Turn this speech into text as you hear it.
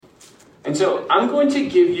And so I'm going to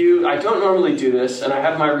give you, I don't normally do this, and I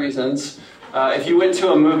have my reasons. If you went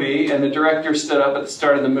to a movie and the director stood up at the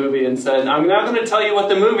start of the movie and said, I'm now going to tell you what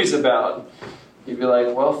the movie's about, you'd be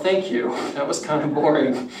like, well, thank you. That was kind of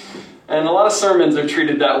boring. And a lot of sermons are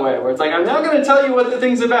treated that way, where it's like, I'm now going to tell you what the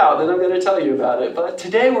thing's about, then I'm going to tell you about it. But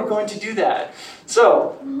today we're going to do that.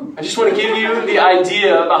 So I just want to give you the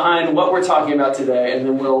idea behind what we're talking about today, and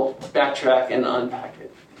then we'll backtrack and unpack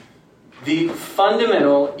it. The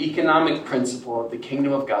fundamental economic principle of the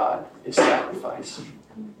kingdom of God is sacrifice.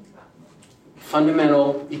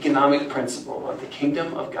 Fundamental economic principle of the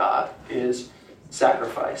kingdom of God is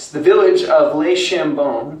sacrifice. The village of Les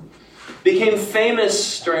Chambon became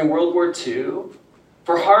famous during World War II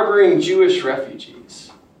for harboring Jewish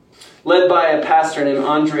refugees. Led by a pastor named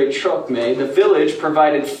André Trocmé, the village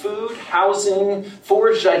provided food, housing,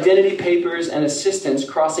 forged identity papers, and assistance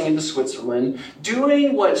crossing into Switzerland,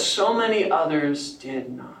 doing what so many others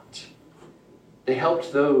did not. They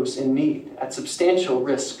helped those in need at substantial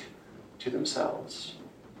risk to themselves.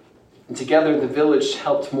 And together, the village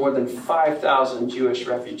helped more than 5,000 Jewish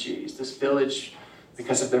refugees. This village,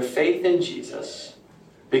 because of their faith in Jesus,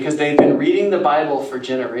 because they'd been reading the Bible for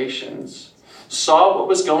generations, saw what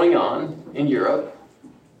was going on in Europe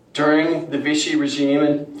during the Vichy regime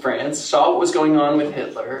in France, saw what was going on with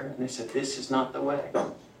Hitler, and they said, this is not the way.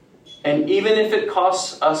 And even if it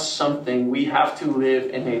costs us something, we have to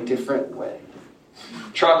live in a different way.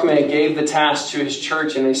 Trocmé gave the task to his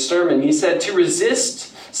church in a sermon. He said, to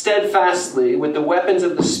resist steadfastly with the weapons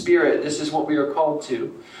of the Spirit, this is what we are called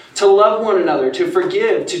to love one another, to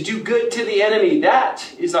forgive, to do good to the enemy,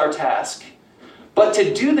 that is our task. But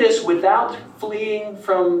to do this without fleeing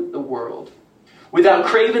from the world, without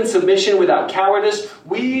craven submission, without cowardice,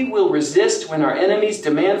 we will resist when our enemies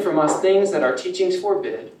demand from us things that our teachings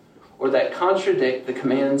forbid or that contradict the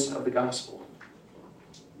commands of the gospel.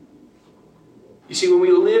 You see, when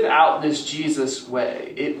we live out this Jesus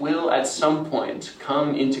way, it will at some point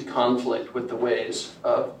come into conflict with the ways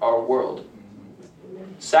of our world.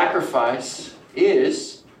 Sacrifice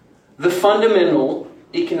is the fundamental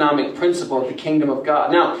economic principle of the kingdom of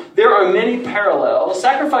God. Now, there are many parallels.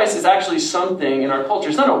 Sacrifice is actually something in our culture.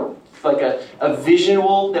 It's not a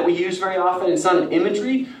visual that we use very often. It's not an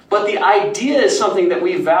imagery, but the idea is something that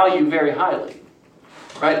we value very highly.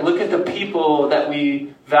 Right? Look at the people that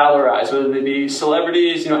we valorize, whether they be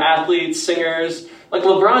celebrities, athletes, singers. Like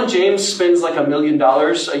LeBron James spends like $1 million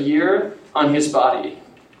a year on his body.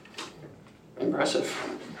 Impressive.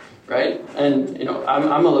 Right? And,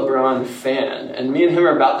 I'm a LeBron fan, and me and him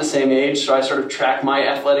are about the same age, so I sort of track my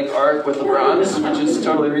athletic arc with LeBron's, which is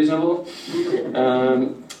totally reasonable,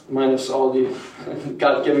 minus all the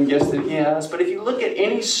God-given gifts that he has. But if you look at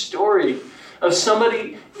any story of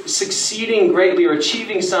somebody succeeding greatly or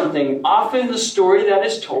achieving something, often the story that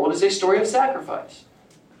is told is a story of sacrifice.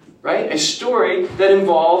 Right? A story that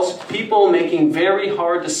involves people making very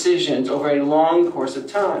hard decisions over a long course of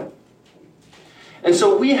time. And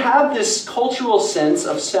so we have this cultural sense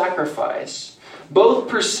of sacrifice. Both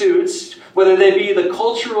pursuits, whether they be the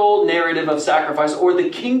cultural narrative of sacrifice or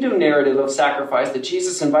the kingdom narrative of sacrifice that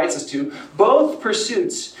Jesus invites us to, both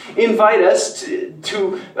pursuits invite us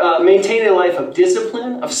to maintain a life of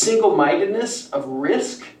discipline, of single-mindedness, of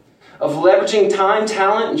risk, of leveraging time,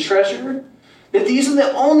 talent, and treasure. That these are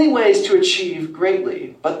the only ways to achieve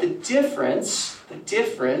greatly. But the difference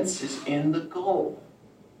is in the goal.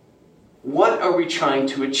 What are we trying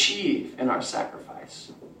to achieve in our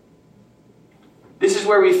sacrifice? This is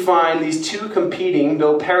where we find these two competing,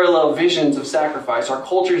 though parallel visions of sacrifice. Our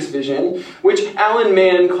culture's vision, which Alan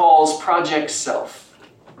Mann calls Project Self.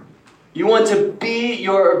 You want to be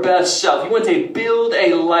your best self. You want to build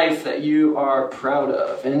a life that you are proud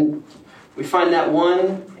of. And we find that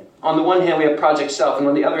on the one hand we have Project Self, and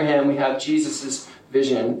on the other hand we have Jesus'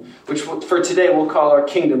 vision, which for today we'll call our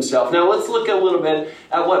kingdom self. Now let's look a little bit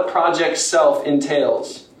at what Project Self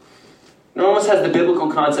entails. It almost has the biblical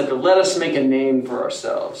concept of let us make a name for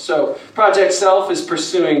ourselves. So Project Self is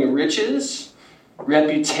pursuing riches,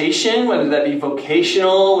 reputation, whether that be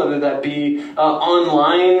vocational, whether that be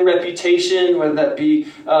online reputation, whether that be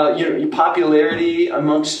popularity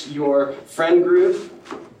amongst your friend group.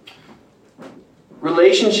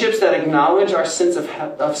 Relationships that acknowledge our sense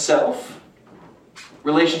of self.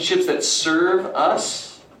 Relationships that serve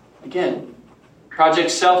us. Again, Project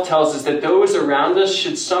Self tells us that those around us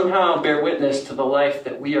should somehow bear witness to the life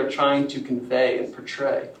that we are trying to convey and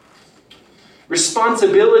portray.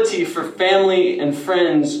 Responsibility for family and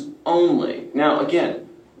friends only. Now, again,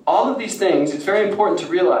 all of these things, it's very important to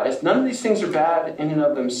realize, none of these things are bad in and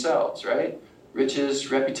of themselves, right? Riches,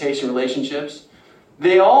 reputation, relationships.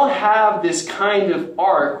 they all have this kind of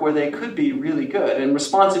arc where they could be really good. And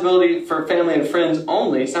responsibility for family and friends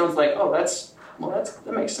only sounds like, oh,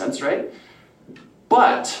 that makes sense, right?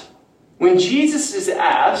 But when Jesus is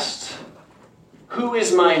asked, who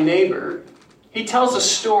is my neighbor? He tells a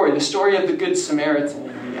story, the story of the Good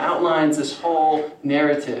Samaritan. He outlines this whole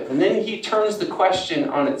narrative. And then he turns the question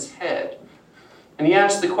on its head. And he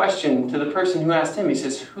asks the question to the person who asked him. He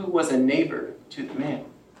says, who was a neighbor to the man?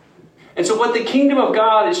 And so what the kingdom of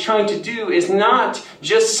God is trying to do is not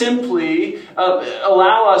just simply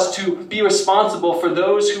allow us to be responsible for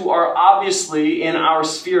those who are obviously in our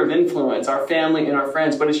sphere of influence, our family and our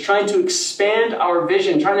friends, but it's trying to expand our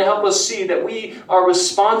vision, trying to help us see that we are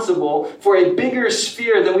responsible for a bigger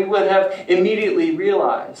sphere than we would have immediately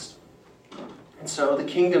realized. And so the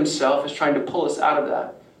kingdom self is trying to pull us out of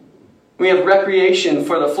that. We have recreation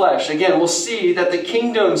for the flesh. Again, we'll see that the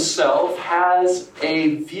kingdom self has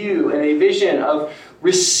a view and a vision of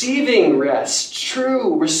receiving rest,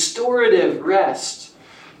 true restorative rest.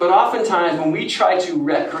 But oftentimes when we try to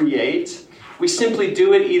recreate, we simply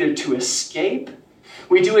do it either to escape,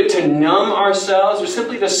 we do it to numb ourselves, or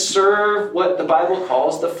simply to serve what the Bible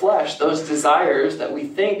calls the flesh, those desires that we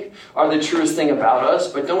think are the truest thing about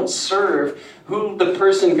us, but don't serve who the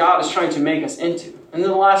person God is trying to make us into. And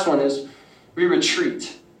then the last one is we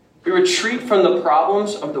retreat. We retreat from the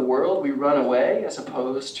problems of the world. We run away as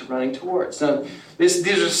opposed to running towards. Now, these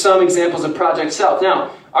are some examples of Project Self.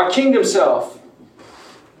 Now, our kingdom self,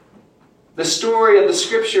 the story of the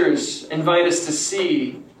scriptures invite us to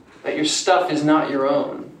see that your stuff is not your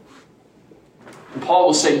own. And Paul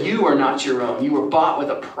will say, you are not your own. You were bought with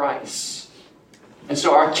a price. And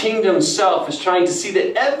so our kingdom self is trying to see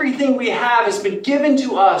that everything we have has been given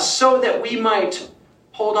to us so that we might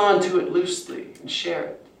hold on to it loosely and share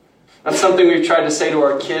it. That's something we've tried to say to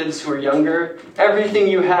our kids who are younger. Everything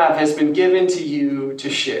you have has been given to you to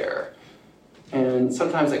share. And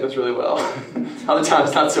sometimes that goes really well. Other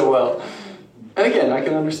times not so well. And again, I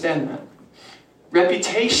can understand that.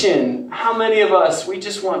 Reputation. How many of us, we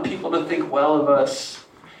just want people to think well of us.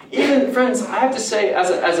 Even, friends, I have to say, as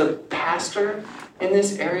a pastor in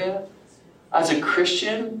this area, as a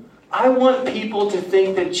Christian, I want people to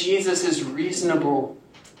think that Jesus is reasonable.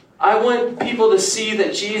 I want people to see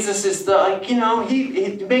that Jesus is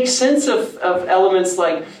he makes sense of elements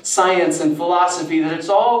like science and philosophy, that it's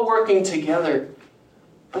all working together.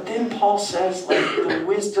 But then Paul says, the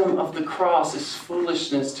wisdom of the cross is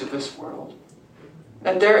foolishness to this world.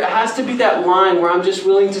 That there has to be that line where I'm just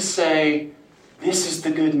willing to say, this is the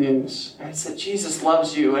good news. And it's that Jesus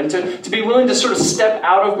loves you. And to be willing to sort of step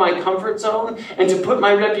out of my comfort zone and to put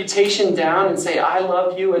my reputation down and say, I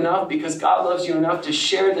love you enough because God loves you enough to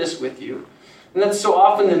share this with you. And that's so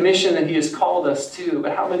often the mission that he has called us to.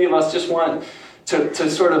 But how many of us just want to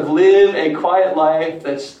sort of live a quiet life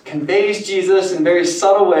that conveys Jesus in very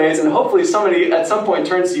subtle ways, and hopefully somebody at some point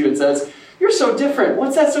turns to you and says, you're so different.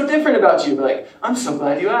 What's that so different about you? Be like, I'm so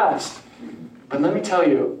glad you asked. But let me tell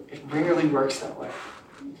you, it rarely works that way.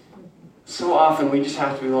 So often we just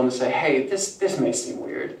have to be willing to say, hey, this may seem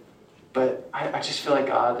weird, but I just feel like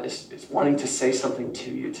God is wanting to say something to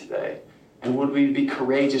you today. And would we be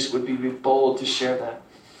courageous? Would we be bold to share that?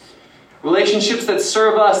 Relationships that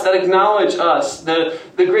serve us, that acknowledge us. The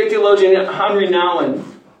great theologian Henry Nouwen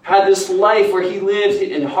had this life where he lived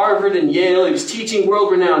in Harvard and Yale. He was teaching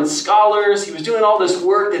world-renowned scholars. He was doing all this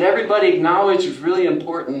work that everybody acknowledged was really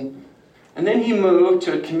important. And then he moved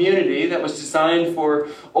to a community that was designed for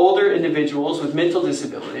older individuals with mental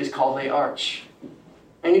disabilities called Les Arches.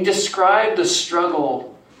 And he described the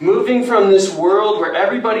struggle moving from this world where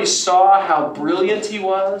everybody saw how brilliant he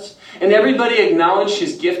was and everybody acknowledged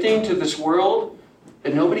his gifting to this world,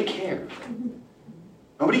 that nobody cared.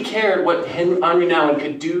 Nobody cared what Henry Nouwen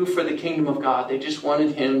could do for the kingdom of God. They just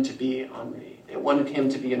wanted him to be Henri. They wanted him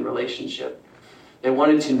to be in relationship. They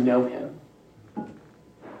wanted to know him.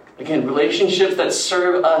 Again, relationships that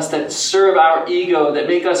serve us, that serve our ego, that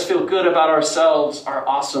make us feel good about ourselves are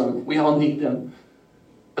awesome. We all need them.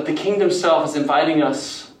 But the kingdom self is inviting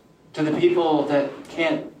us to the people that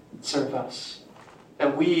can't serve us.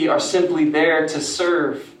 That we are simply there to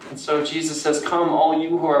serve. And so Jesus says, come all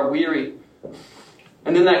you who are weary.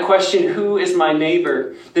 And then that question, who is my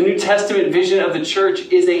neighbor? The New Testament vision of the church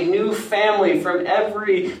is a new family from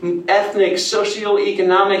every ethnic,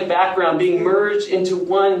 socioeconomic background being merged into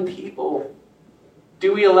one people.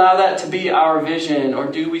 Do we allow that to be our vision, or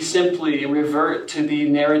do we simply revert to the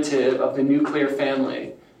narrative of the nuclear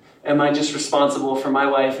family? Am I just responsible for my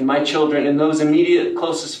wife and my children and those immediate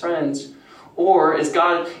closest friends? Or is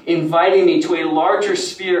God inviting me to a larger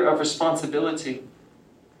sphere of responsibility?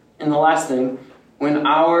 And the last thing, when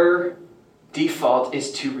our default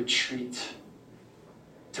is to retreat,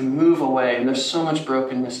 to move away. And there's so much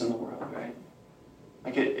brokenness in the world, right?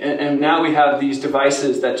 And now we have these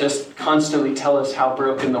devices that just constantly tell us how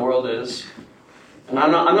broken the world is. And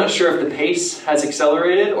I'm not sure if the pace has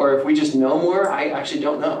accelerated or if we just know more. I actually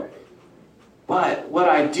don't know. But what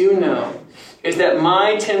I do know is that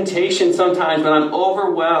my temptation sometimes when I'm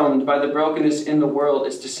overwhelmed by the brokenness in the world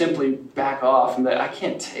is to simply back off and that I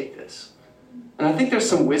can't take this. And I think there's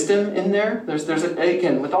some wisdom in there.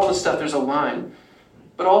 Again, with all this stuff, there's a line.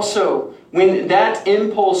 But also, when that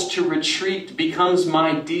impulse to retreat becomes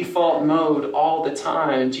my default mode all the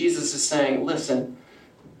time, Jesus is saying, listen,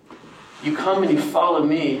 you come and you follow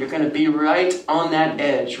me, you're going to be right on that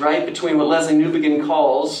edge, right between what Leslie Newbegin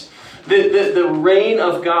calls the reign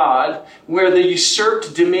of God, where the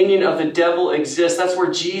usurped dominion of the devil exists. That's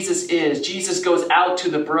where Jesus is. Jesus goes out to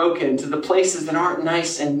the broken, to the places that aren't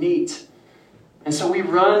nice and neat. And so we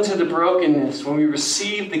run to the brokenness when we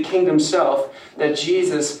receive the kingdom self that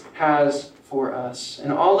Jesus has for us.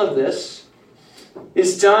 And all of this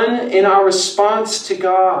is done in our response to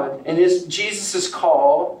God and Jesus'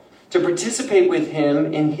 call to participate with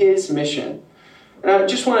him in his mission. And I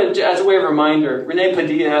just wanted, as a way of reminder, Rene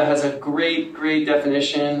Padilla has a great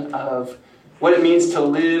definition of what it means to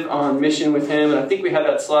live on mission with him. And I think we have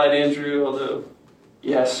that slide, Andrew, although,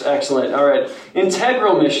 yes, excellent. All right.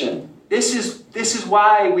 Integral mission. This is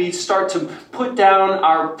why we start to put down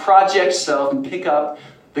our project self and pick up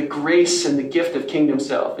the grace and the gift of kingdom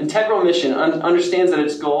self. Integral mission understands that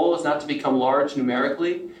its goal is not to become large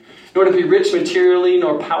numerically, nor to be rich materially,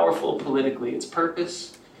 nor powerful politically. Its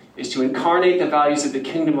purpose is to incarnate the values of the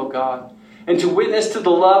kingdom of God and to witness to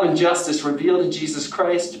the love and justice revealed in Jesus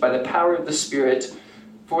Christ by the power of the Spirit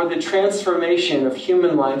for the transformation of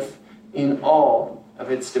human life in all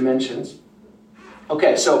of its dimensions.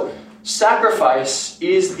 Okay, so sacrifice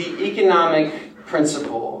is the economic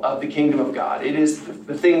principle of the kingdom of God. It is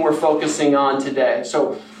the thing we're focusing on today.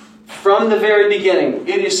 So from the very beginning,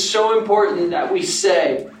 it is so important that we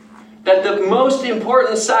say that the most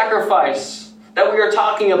important sacrifice that we are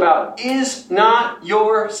talking about is not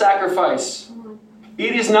your sacrifice.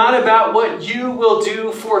 It is not about what you will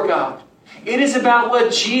do for God. It is about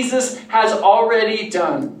what Jesus has already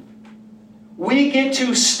done. We get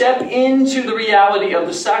to step into the reality of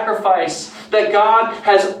the sacrifice that God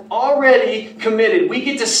has already committed. We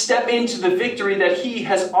get to step into the victory that he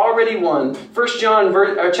has already won. 1 John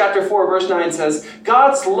chapter 4, verse 9 says,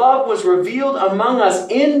 God's love was revealed among us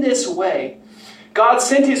in this way. God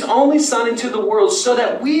sent his only Son into the world so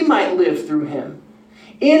that we might live through him.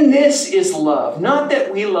 In this is love, not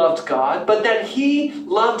that we loved God, but that he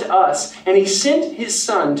loved us, and he sent his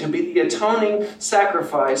Son to be the atoning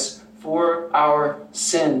sacrifice for our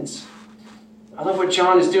sins. I love what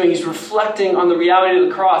John is doing. He's reflecting on the reality of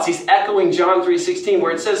the cross. He's echoing John 3:16,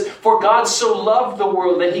 where it says, For God so loved the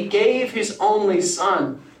world that he gave his only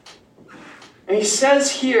Son. And he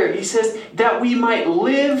says here, that we might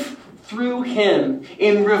live through him.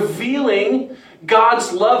 In revealing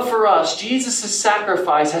God's love for us, Jesus'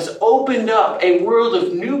 sacrifice has opened up a world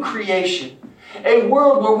of new creation, a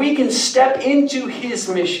world where we can step into his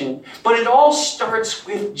mission. But it all starts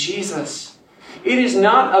with Jesus. It is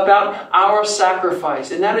not about our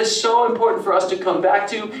sacrifice. And that is so important for us to come back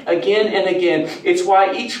to again and again. It's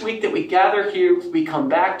why each week that we gather here, we come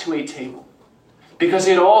back to a table. Because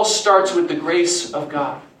it all starts with the grace of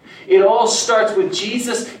God. It all starts with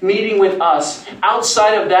Jesus meeting with us.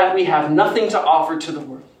 Outside of that, we have nothing to offer to the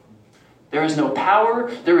world. There is no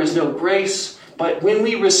power, there is no grace, but when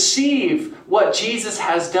we receive what Jesus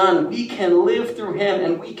has done, we can live through him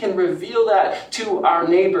and we can reveal that to our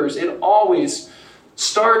neighbors. It always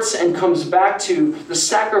starts and comes back to the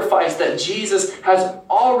sacrifice that Jesus has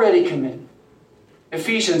already committed.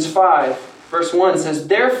 Ephesians 5, verse 1 says,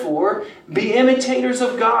 Therefore, be imitators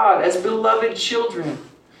of God as beloved children,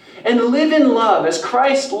 and live in love as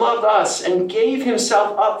Christ loved us and gave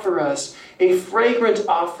himself up for us, a fragrant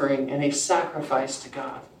offering and a sacrifice to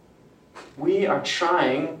God. We are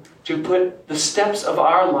trying to put the steps of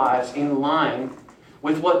our lives in line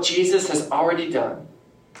with what Jesus has already done.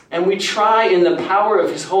 And we try in the power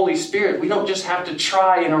of his Holy Spirit. We don't just have to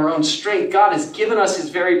try in our own strength. God has given us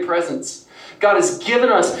his very presence. God has given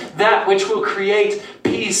us that which will create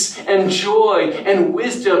peace and joy and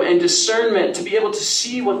wisdom and discernment to be able to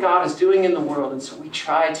see what God is doing in the world. And so we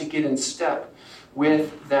try to get in step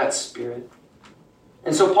with that Spirit.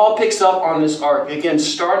 And so Paul picks up on this arc, again,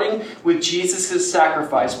 starting with Jesus'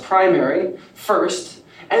 sacrifice, primary, first.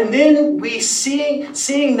 And then we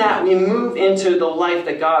seeing that, we move into the life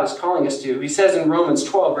that God is calling us to. He says in Romans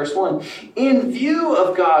 12, verse 1, In view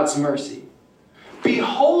of God's mercy,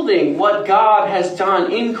 beholding what God has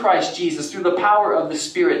done in Christ Jesus through the power of the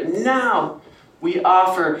Spirit, now we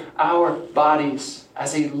offer our bodies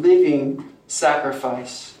as a living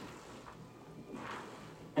sacrifice.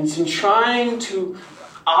 And it's in trying to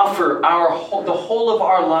offer the whole of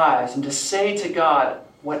our lives and to say to God,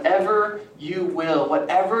 whatever you will,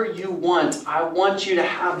 whatever you want, I want you to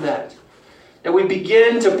have that. That we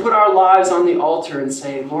begin to put our lives on the altar and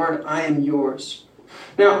say, Lord, I am yours.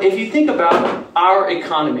 Now, if you think about our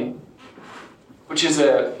economy, which is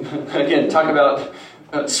again, talk about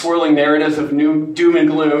swirling narratives of new doom and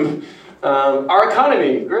gloom. Our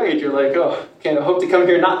economy, great. You're like, oh, okay, I hope to come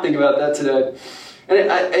here and not think about that today. And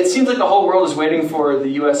it seems like the whole world is waiting for the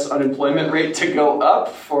U.S. unemployment rate to go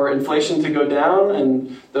up, for inflation to go down,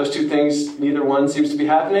 and those two things, neither one seems to be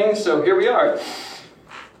happening, so here we are.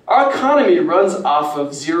 Our economy runs off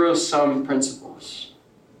of zero-sum principles.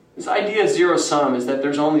 This idea of zero-sum is that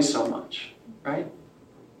there's only so much, right?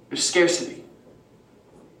 There's scarcity.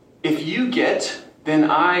 If you get, then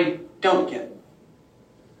I don't get.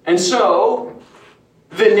 And so,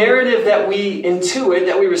 the narrative that we intuit,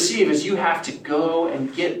 that we receive, is you have to go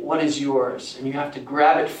and get what is yours. And you have to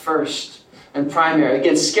grab it first and primary.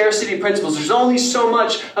 Again, scarcity principles. There's only so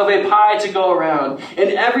much of a pie to go around.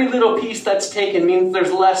 And every little piece that's taken means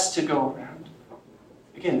there's less to go around.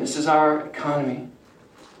 Again, this is our economy.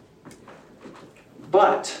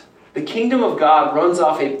 But the kingdom of God runs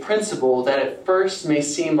off a principle that at first may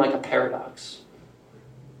seem like a paradox.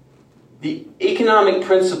 The economic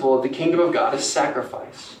principle of the kingdom of God is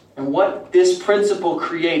sacrifice. And what this principle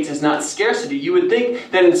creates is not scarcity. You would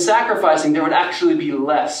think that in sacrificing there would actually be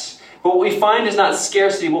less. But what we find is not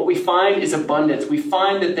scarcity. What we find is abundance. We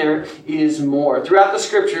find that there is more. Throughout the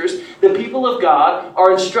scriptures, the people of God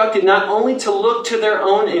are instructed not only to look to their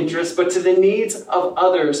own interests, but to the needs of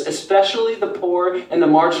others, especially the poor and the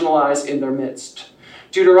marginalized in their midst.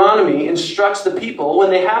 Deuteronomy instructs the people when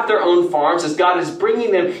they have their own farms, as God is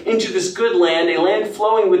bringing them into this good land, a land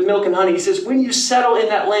flowing with milk and honey. He says, when you settle in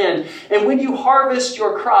that land and when you harvest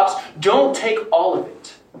your crops, don't take all of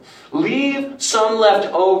it. Leave some left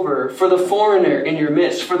over for the foreigner in your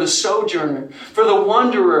midst, for the sojourner, for the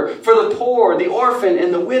wanderer, for the poor, the orphan,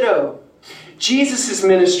 and the widow. Jesus'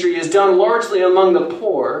 ministry is done largely among the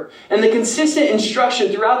poor, and the consistent instruction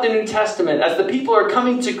throughout the New Testament as the people are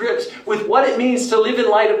coming to grips with what it means to live in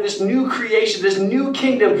light of this new creation, this new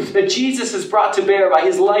kingdom that Jesus has brought to bear by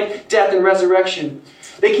his life, death, and resurrection.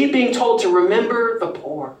 They keep being told to remember the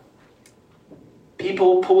poor.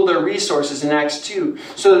 People pool their resources in Acts 2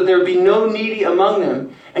 so that there be no needy among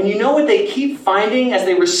them. And you know what they keep finding as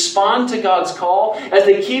they respond to God's call? As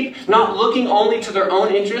they keep not looking only to their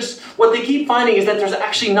own interests? What they keep finding is that there's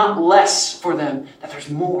actually not less for them, that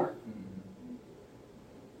there's more.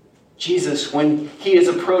 Jesus, when he is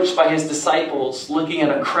approached by his disciples, looking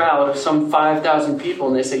at a crowd of some 5,000 people,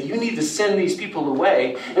 and they say, you need to send these people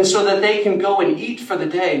away, and so that they can go and eat for the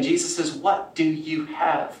day. And Jesus says, what do you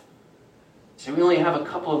have? So we only have a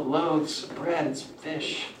couple of loaves of bread and some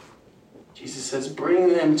fish. Jesus says,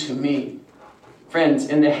 bring them to me. Friends,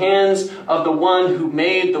 in the hands of the one who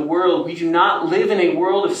made the world, we do not live in a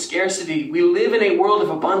world of scarcity. We live in a world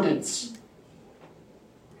of abundance.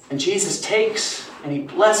 And Jesus takes and he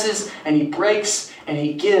blesses and he breaks and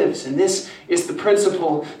he gives. And this is the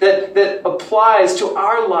principle that applies to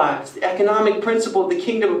our lives, the economic principle of the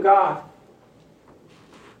kingdom of God.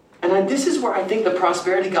 And this is where I think the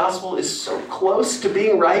prosperity gospel is so close to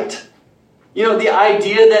being right. You know, the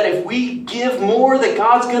idea that if we give more, that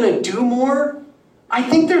God's going to do more. I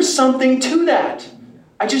think there's something to that.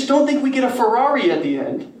 I just don't think we get a Ferrari at the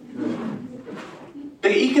end.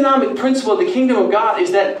 The economic principle of the kingdom of God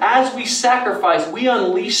is that as we sacrifice, we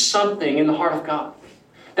unleash something in the heart of God.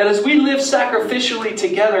 That as we live sacrificially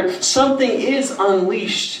together, something is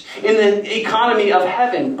unleashed in the economy of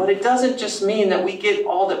heaven. But it doesn't just mean that we get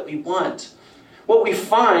all that we want. What we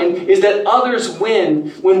find is that others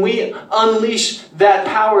win when we unleash that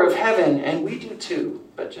power of heaven. And we do too.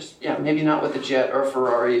 But just, maybe not with a jet or a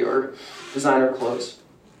Ferrari or designer clothes.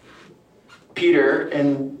 Peter,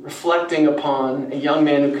 in reflecting upon a young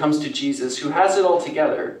man who comes to Jesus, who has it all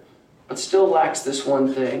together, but still lacks this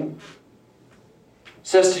one thing,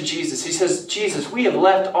 says to Jesus, he says, Jesus, we have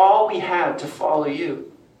left all we had to follow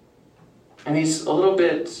you. And he's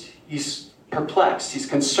perplexed, he's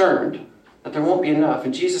concerned that there won't be enough.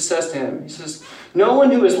 And Jesus says to him, he says, no one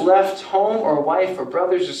who has left home or wife or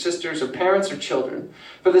brothers or sisters or parents or children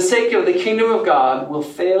for the sake of the kingdom of God will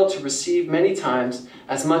fail to receive many times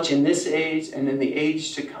as much in this age and in the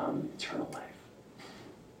age to come, eternal life.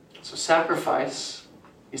 So sacrifice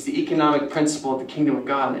is the economic principle of the kingdom of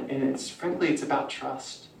God, and frankly, it's about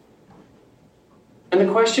trust. And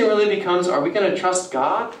the question really becomes, are we going to trust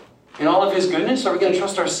God in all of his goodness, or are we going to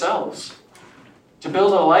trust ourselves? To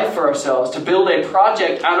build a life for ourselves, to build a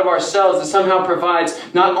project out of ourselves that somehow provides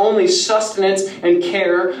not only sustenance and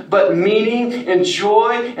care, but meaning and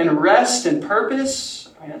joy and rest and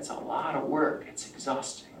purpose. I mean, it's a lot of work. It's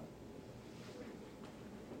exhausting.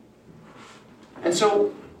 And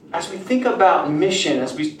so, as we think about mission,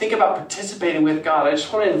 as we think about participating with God, I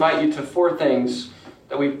just want to invite you to 4 things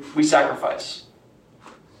that we sacrifice.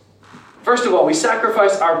 First of all, we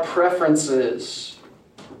sacrifice our preferences,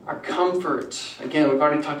 our comfort. Again, we've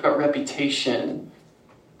already talked about reputation.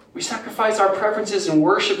 We sacrifice our preferences and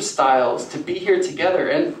worship styles to be here together.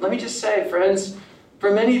 And let me just say, friends,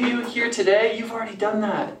 for many of you here today, you've already done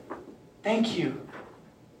that. Thank you.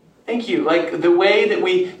 Thank you. Like, the way that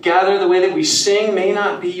we gather, the way that we sing may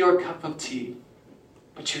not be your cup of tea,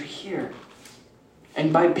 but you're here.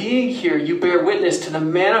 And by being here, you bear witness to the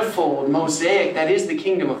manifold mosaic that is the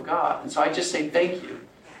kingdom of God. And so I just say thank you.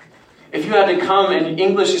 If you had to come and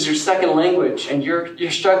English is your second language and you're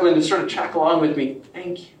struggling to sort of track along with me,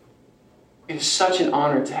 thank you. It is such an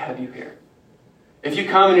honor to have you here. If you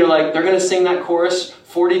come and you're like, they're going to sing that chorus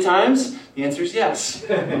 40 times, the answer is yes.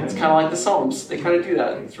 It's kind of like the Psalms. They kind of do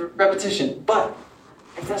that. It's repetition. But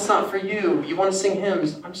if that's not for you, you want to sing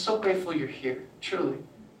hymns, I'm so grateful you're here, truly.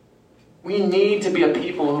 We need to be a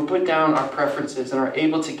people who put down our preferences and are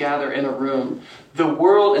able to gather in a room. The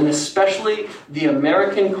world, and especially the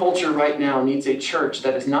American culture right now, needs a church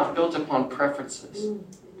that is not built upon preferences,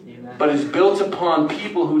 but is built upon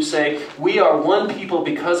people who say, we are one people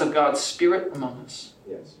because of God's Spirit among us.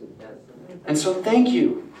 Yes. And so thank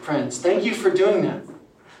you, friends. Thank you for doing that.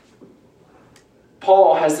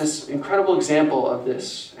 Paul has this incredible example of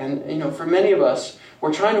this. And, for many of us,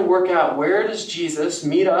 we're trying to work out, where does Jesus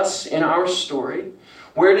meet us in our story?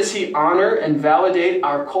 Where does he honor and validate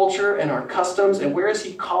our culture and our customs? And where is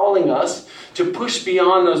he calling us to push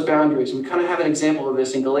beyond those boundaries? We kind of have an example of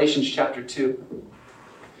this in Galatians chapter 2.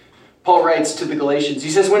 Paul writes to the Galatians, he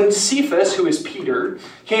says, when Cephas, who is Peter,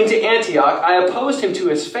 came to Antioch, I opposed him to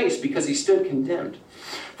his face because he stood condemned.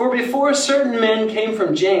 For before certain men came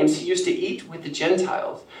from James, he used to eat with the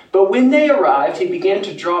Gentiles. But when they arrived, he began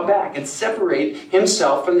to draw back and separate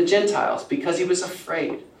himself from the Gentiles because he was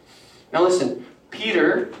afraid. Now listen,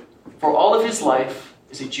 Peter, for all of his life,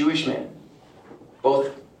 is a Jewish man,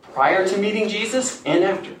 both prior to meeting Jesus and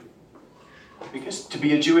after. Because to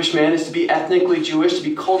be a Jewish man is to be ethnically Jewish, to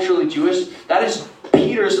be culturally Jewish. That is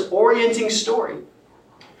Peter's orienting story.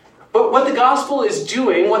 But what the gospel is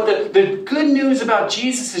doing, what the good news about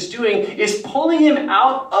Jesus is doing, is pulling him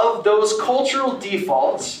out of those cultural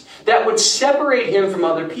defaults that would separate him from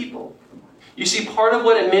other people. You see, part of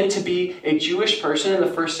what it meant to be a Jewish person in the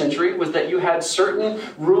first century was that you had certain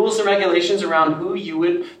rules and regulations around who you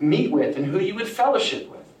would meet with and who you would fellowship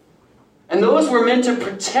with. And those were meant to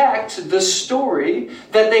protect the story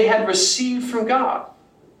that they had received from God.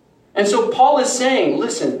 And so Paul is saying,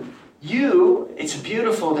 listen, it's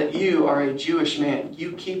beautiful that you are a Jewish man.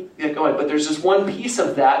 You keep that going. But there's this one piece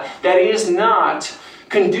of that is not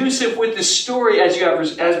conducive with the story as you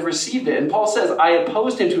have received it. And Paul says, I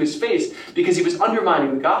opposed him to his face because he was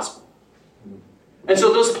undermining the gospel. And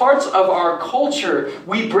so those parts of our culture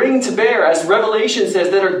we bring to bear, as Revelation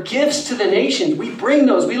says, that are gifts to the nations. We bring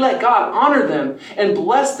those. We let God honor them and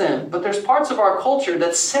bless them. But there's parts of our culture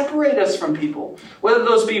that separate us from people. Whether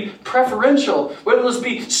those be preferential, whether those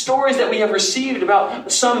be stories that we have received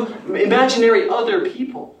about some imaginary other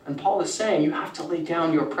people. And Paul is saying you have to lay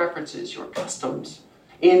down your preferences, your customs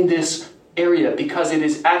in this area because it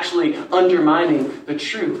is actually undermining the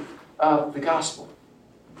truth of the gospel.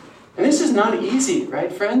 And this is not easy,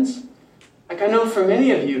 right, friends? Like, I know for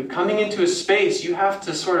many of you, coming into a space, you have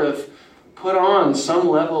to sort of put on some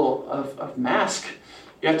level of mask.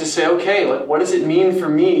 You have to say, okay, what does it mean for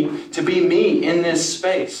me to be me in this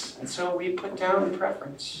space? And so we put down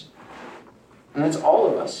preference. And that's all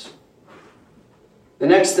of us. The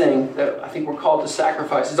next thing that I think we're called to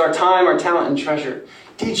sacrifice is our time, our talent, and treasure.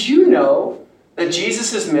 Did you know that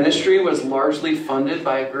Jesus' ministry was largely funded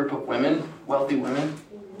by a group of women, wealthy women?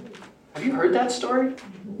 Have you heard that story?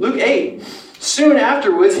 Luke 8. Soon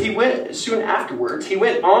afterwards, he went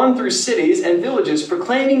on through cities and villages,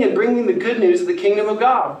 proclaiming and bringing the good news of the kingdom of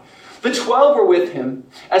God. The 12 were with him,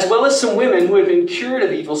 as well as some women who had been cured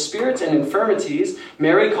of evil spirits and infirmities,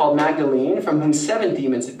 Mary called Magdalene, from whom 7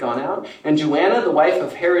 demons had gone out, and Joanna, the wife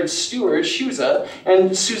of Herod's steward, Chuza,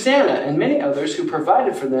 and Susanna, and many others who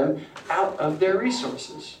provided for them out of their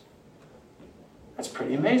resources. That's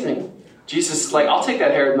pretty amazing. Jesus is like, I'll take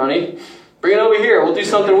that Herod money. Bring it over here. We'll do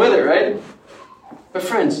something with it, right? But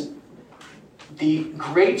friends, the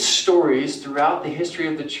great stories throughout the history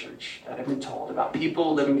of the church that have been told about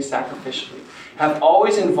people living sacrificially have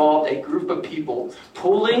always involved a group of people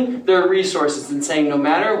pooling their resources and saying, no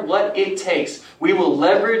matter what it takes, we will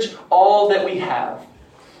leverage all that we have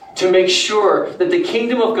to make sure that the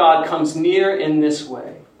kingdom of God comes near in this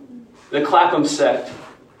way. The Clapham sect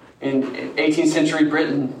in 18th century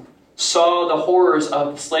Britain saw the horrors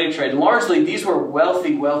of the slave trade. And largely, these were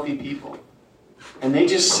wealthy, wealthy people. And they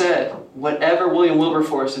just said, whatever William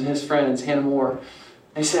Wilberforce and his friends, Hannah More,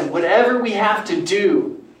 they said, whatever we have to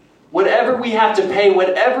do, whatever we have to pay,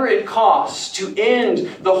 whatever it costs to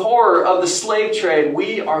end the horror of the slave trade,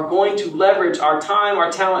 we are going to leverage our time,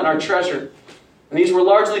 our talent, and our treasure. And these were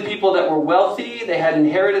largely people that were wealthy. They had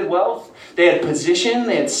inherited wealth. They had position.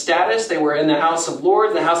 They had status. They were in the House of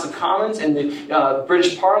Lords, the House of Commons, in the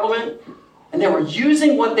British Parliament. And they were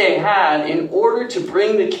using what they had in order to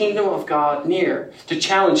bring the kingdom of God near, to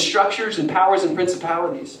challenge structures and powers and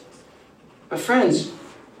principalities. But friends,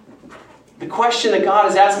 the question that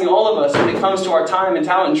God is asking all of us when it comes to our time and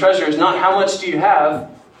talent and treasure is not how much do you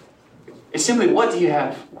have. It's simply what do you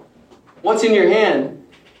have? What's in your hand?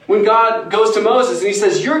 When God goes to Moses and he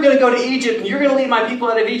says, you're going to go to Egypt and you're going to lead my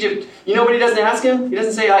people out of Egypt. You know what he doesn't ask him? He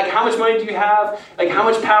doesn't say, how much money do you have? How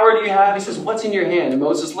much power do you have? He says, what's in your hand? And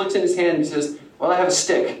Moses looks in his hand and he says, well, I have a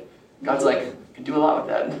stick. God's like, I can do a lot with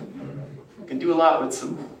that. I can do a lot with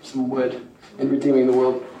some wood in redeeming the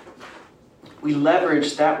world. We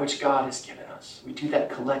leverage that which God has given us. We do that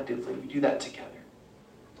collectively. We do that together.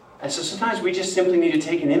 And so sometimes we just simply need to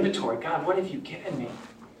take an inventory. God, what have you given me?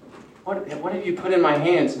 What have you put in my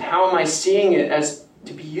hands? And how am I seeing it as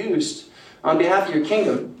to be used on behalf of your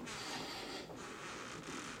kingdom?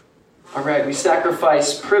 All right, we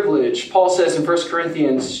sacrifice privilege. Paul says in 1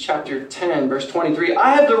 Corinthians chapter 10, verse 23,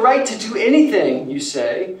 I have the right to do anything, you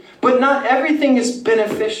say, but not everything is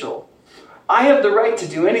beneficial. I have the right to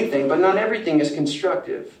do anything, but not everything is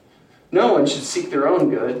constructive. No one should seek their own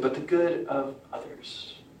good, but the good of others.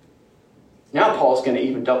 Now Paul's going to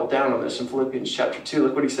even double down on this in Philippians chapter 2.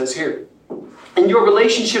 Look what he says here. In your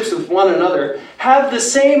relationships with one another, have the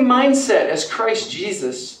same mindset as Christ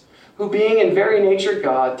Jesus, who being in very nature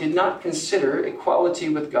God, did not consider equality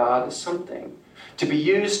with God as something to be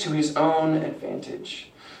used to his own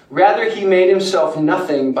advantage. Rather, he made himself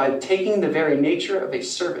nothing by taking the very nature of a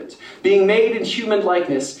servant, being made in human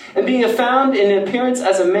likeness, and being found in appearance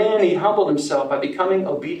as a man, he humbled himself by becoming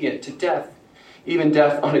obedient to death, even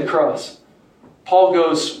death on a cross. Paul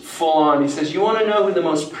goes full on. He says, you want to know who the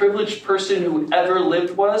most privileged person who ever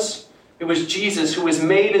lived was? It was Jesus, who was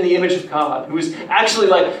made in the image of God, who was actually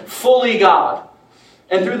fully God.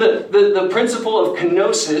 And through the principle of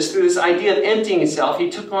kenosis, through this idea of emptying himself, he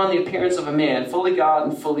took on the appearance of a man, fully God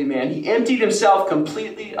and fully man. He emptied himself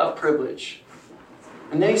completely of privilege.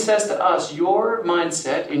 And then he says to us, your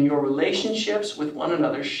mindset in your relationships with one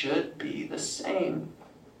another should be the same.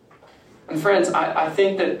 And friends, I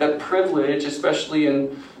think that privilege, especially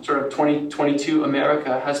in sort of 2022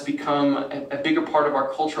 America, has become a bigger part of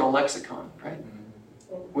our cultural lexicon, right?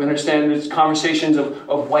 We understand there's conversations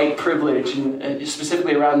of white privilege and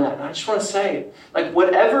specifically around that. And I just want to say,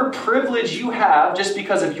 whatever privilege you have just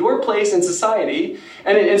because of your place in society,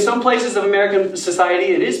 and in some places of American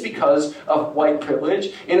society, it is because of white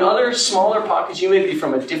privilege. In other smaller pockets, you may be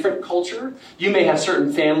from a different culture. You may have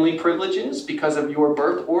certain family privileges because of your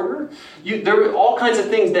birth order. There are all kinds of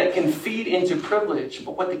things that can feed into privilege.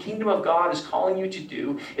 But what the kingdom of God is calling you to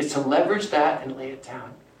do is to leverage that and lay it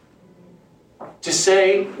down. To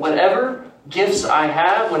say, whatever gifts I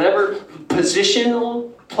have, whatever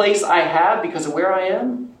positional place I have because of where I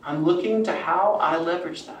am, I'm looking to how I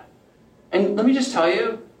leverage that. And let me just tell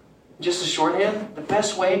you, just a shorthand, the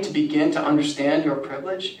best way to begin to understand your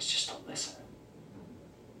privilege is just to listen.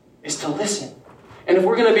 Is to listen. And if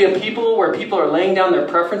we're going to be a people where people are laying down their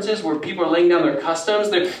preferences, where people are laying down their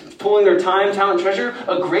customs, they're pulling their time, talent, treasure,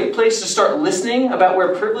 a great place to start listening about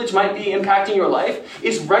where privilege might be impacting your life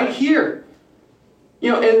is right here.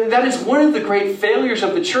 And that is one of the great failures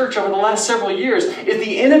of the church over the last several years, is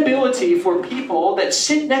the inability for people that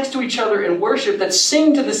sit next to each other in worship, that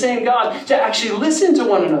sing to the same God, to actually listen to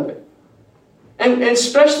one another. And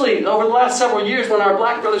especially over the last several years when our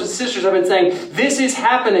black brothers and sisters have been saying, this is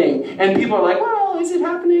happening. And people are like, well, is it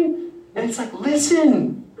happening? And it's like,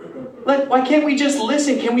 listen. Why can't we just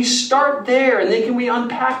listen? Can we start there? And then can we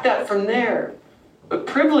unpack that from there? But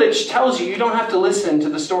privilege tells you don't have to listen to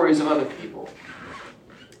the stories of other people.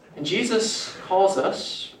 And Jesus calls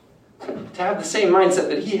us to have the same mindset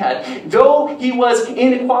that he had. Though he was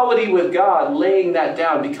in equality with God, laying that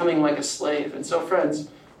down, becoming like a slave. And so, friends,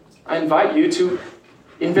 I invite you to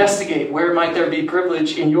investigate where might there be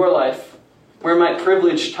privilege in your life. Where might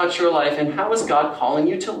privilege touch your life, and how is God calling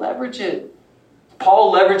you to leverage it?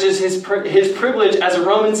 Paul leverages his privilege as a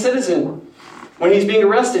Roman citizen. When he's being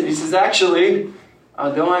arrested, he says, actually,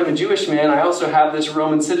 though I'm a Jewish man, I also have this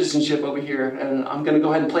Roman citizenship over here, and I'm going to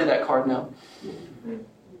go ahead and play that card now.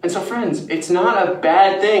 And so, friends, it's not a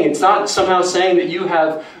bad thing. It's not somehow saying that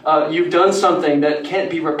you've done something that can't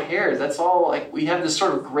be repaired. That's all. Like, we have this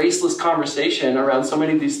sort of graceless conversation around so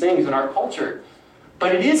many of these things in our culture.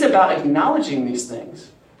 But it is about acknowledging these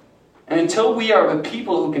things. And until we are a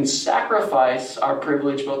people who can sacrifice our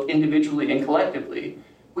privilege both individually and collectively,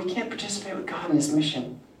 we can't participate with God in this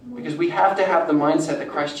mission. Because we have to have the mindset that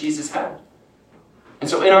Christ Jesus had. And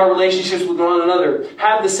so in our relationships with one another,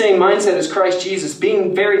 have the same mindset as Christ Jesus.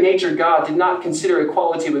 Being very nature God, did not consider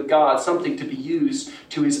equality with God something to be used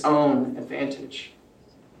to his own advantage.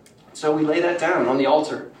 So we lay that down on the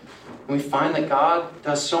altar. And we find that God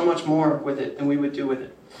does so much more with it than we would do with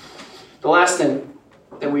it. The last thing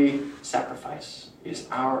that we sacrifice is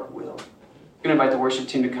our will. I'm going to invite the worship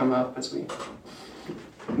team to come up as we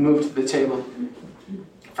move to the table.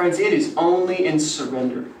 Friends, it is only in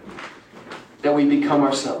surrender that we become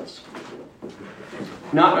ourselves.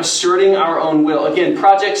 Not asserting our own will. Again,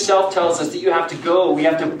 Project Self tells us that you have to go, you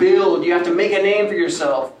have to build, you have to make a name for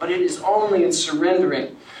yourself. But it is only in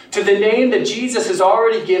surrendering to the name that Jesus has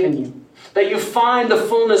already given you that you find the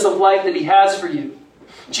fullness of life that he has for you.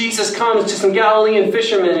 Jesus comes to some Galilean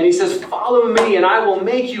fishermen and he says, follow me and I will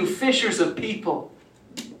make you fishers of people.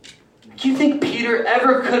 Do you think Peter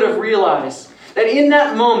ever could have realized that in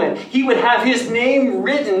that moment, he would have his name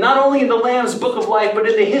written, not only in the Lamb's Book of Life, but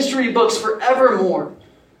in the history books forevermore?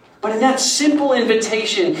 But in that simple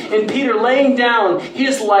invitation, in Peter laying down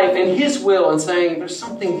his life and his will and saying, there's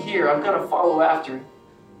something here, I've got to follow after it.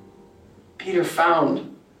 Peter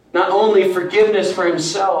found not only forgiveness for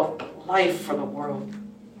himself, but life for the world.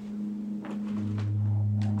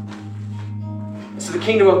 So the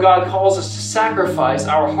kingdom of God calls us to sacrifice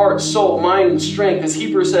our heart, soul, mind, and strength, as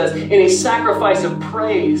Hebrews says, in a sacrifice of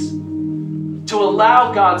praise, to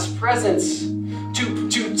allow God's presence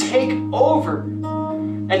to take over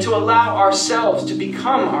and to allow ourselves to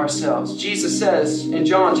become ourselves. Jesus says in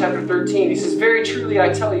John chapter 13, he says, very truly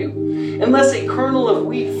I tell you, unless a kernel of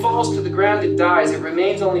wheat falls to the ground and dies, it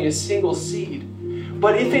remains only a single seed.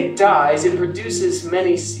 But if it dies, it produces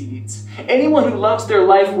many seeds. Anyone who loves their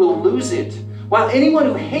life will lose it, while anyone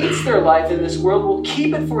who hates their life in this world will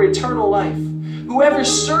keep it for eternal life. Whoever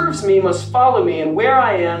serves me must follow me, and where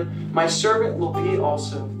I am, my servant will be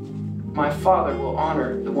also. My Father will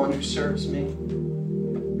honor the one who serves me.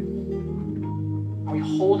 Are we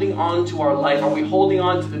holding on to our life? Are we holding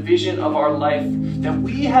on to the vision of our life that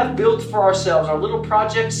we have built for ourselves, our little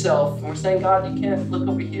project self? And we're saying, God, you can't look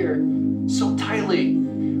over here so tightly.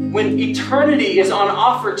 When eternity is on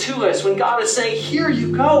offer to us, when God is saying, here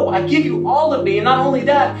you go, I give you all of me. And not only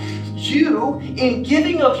that, you, in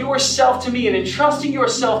giving of yourself to me and entrusting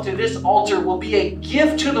yourself to this altar, will be a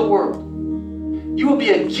gift to the world. You will be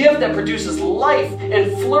a gift that produces life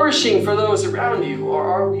and flourishing for those around you. Or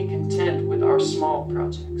are we content with our small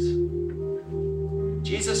projects?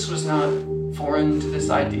 Jesus was not foreign to this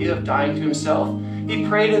idea of dying to himself. He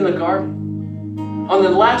prayed in the garden. On the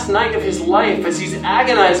last night of his life, as he's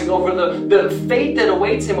agonizing over the fate that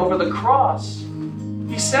awaits him over the cross,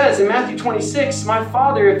 he says in Matthew 26, my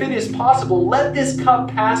Father, if it is possible, let this cup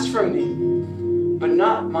pass from me. But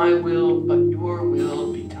not my will, but your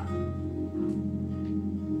will be done.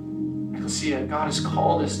 Ecclesia, God has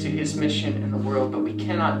called us to his mission in the world, but we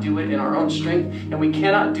cannot do it in our own strength, and we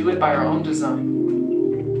cannot do it by our own design.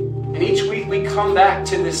 And each week we come back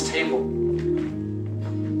to this table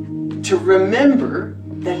to remember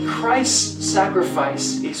that Christ's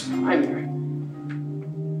sacrifice is primary.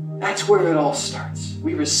 That's where it all starts.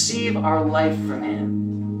 We receive our life from him.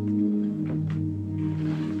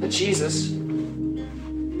 That Jesus,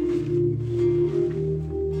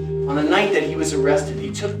 on the night that he was arrested,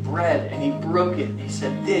 he took bread and he broke it. He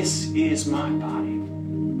said, this is my body,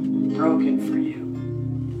 broken for you.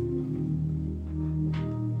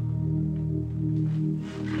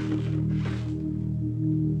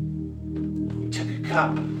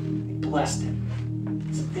 Cup, he blessed it.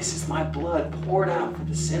 He said, this is my blood poured out for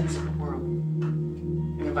the sins of the world.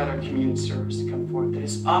 We invite our communion service to come forth. That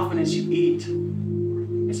as often as you eat,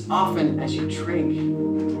 as often as you drink,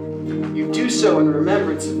 you do so in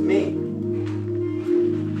remembrance of me.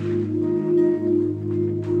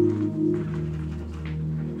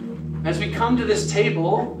 As we come to this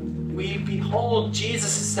table, we behold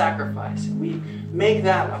Jesus' sacrifice, and we make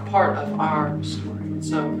that a part of our story. And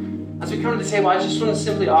so, as we come to the table, I just want to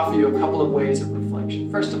simply offer you a couple of ways of reflection.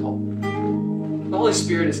 First of all, the Holy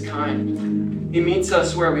Spirit is kind. He meets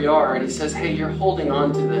us where we are, and he says, hey, you're holding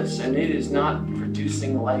on to this, and it is not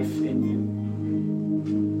producing life in you.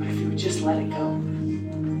 But if you would just let it go,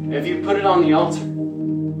 if you put it on the altar,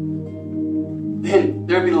 then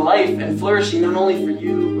there'd be life and flourishing not only for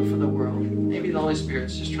you, but for the world. Maybe the Holy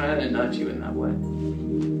Spirit's just trying to nudge you in that way.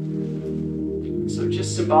 So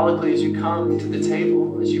just symbolically, as you come to the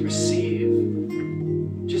table, as you receive,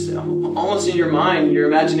 just almost in your mind, in your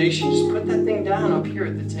imagination, just put that thing down up here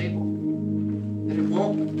at the table. That it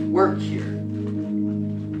won't work here.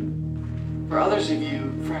 For others of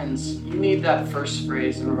you, friends, you need that first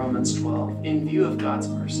phrase in Romans 12, in view of God's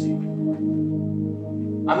mercy.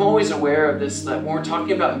 I'm always aware of this, that when we're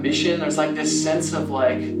talking about mission, there's like this sense of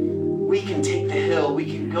like, we can take the hill, we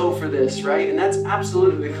can go for this, right? And that's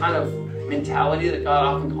absolutely the kind of mentality that God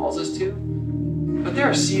often calls us to. But there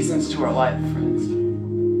are seasons to our life, friends.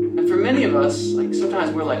 And for many of us, like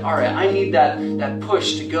sometimes we're like, all right, I need that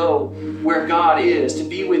push to go where God is, to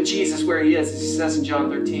be with Jesus where he is, as he says in John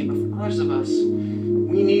 13. But for others of us,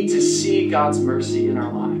 we need to see God's mercy in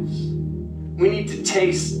our lives. We need to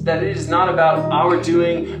taste that it is not about our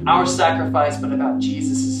doing, our sacrifice, but about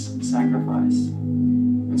Jesus' sacrifice.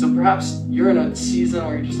 And so perhaps you're in a season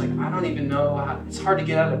where you're just like, I don't even know how, it's hard to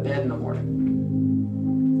get out of bed in the morning.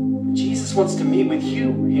 Jesus wants to meet with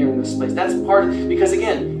you here in this place. That's because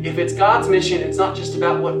again, if it's God's mission, it's not just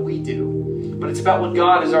about what we do, but it's about what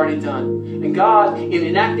God has already done. And God, in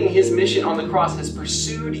enacting his mission on the cross, has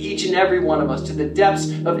pursued each and every one of us to the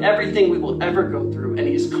depths of everything we will ever go through, and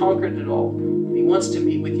he has conquered it all. And he wants to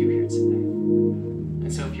meet with you here today.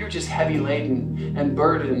 And so if you're just heavy laden and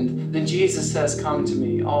burdened, then Jesus says, come to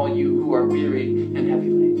me, all you who are weary and heavy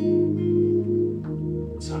laden.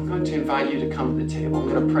 So I'm going to invite you to come to the table. I'm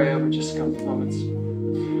going to pray over just a couple moments.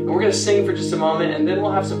 And we're going to sing for just a moment, and then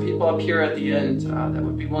we'll have some people up here at the end that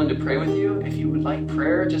would be willing to pray with you. If you would like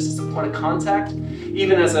prayer, just as a point of contact,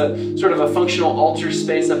 even as a sort of a functional altar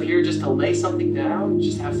space up here, just to lay something down,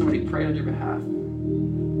 just have somebody pray on your behalf.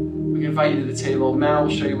 We can invite you to the table. Mal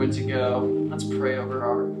will show you where to go. Let's pray over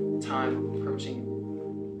our time approaching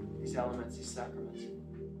these elements, these sacraments.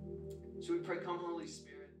 So we pray, come Holy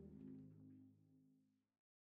Spirit.